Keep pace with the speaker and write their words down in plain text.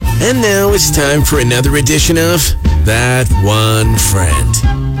And now it's time for another edition of That One Friend.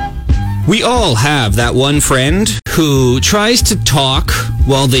 We all have that one friend who tries to talk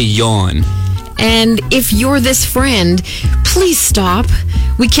while they yawn. And if you're this friend, please stop.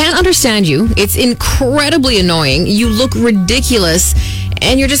 We can't understand you. It's incredibly annoying. You look ridiculous.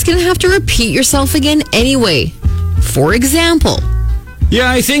 And you're just going to have to repeat yourself again anyway. For example. Yeah,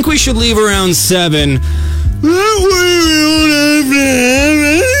 I think we should leave around 7. And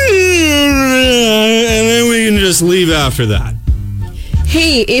then we can just leave after that.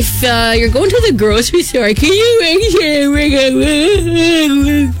 Hey, if you're going to the grocery store, can you make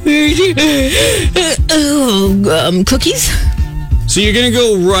cookies? So you're going to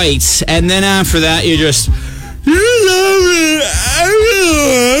go right, and then after that, you just...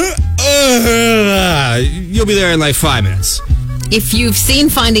 You'll be there in like 5 minutes. If you've seen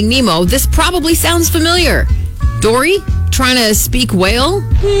Finding Nemo, this probably sounds familiar. Dory, trying to speak whale?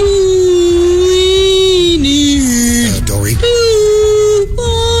 Dory?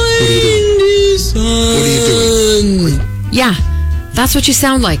 What are you doing? Yeah, that's what you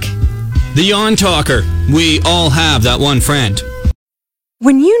sound like. The yawn talker. We all have that one friend.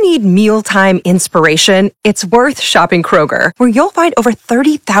 When you need mealtime inspiration, it's worth shopping Kroger, where you'll find over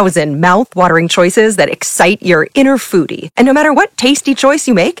 30,000 mouth-watering choices that excite your inner foodie. And no matter what tasty choice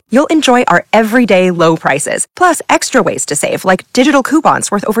you make, you'll enjoy our everyday low prices, plus extra ways to save, like digital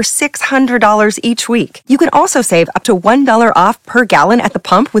coupons worth over $600 each week. You can also save up to $1 off per gallon at the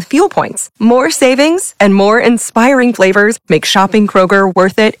pump with fuel points. More savings and more inspiring flavors make shopping Kroger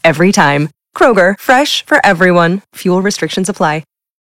worth it every time. Kroger, fresh for everyone. Fuel restrictions apply.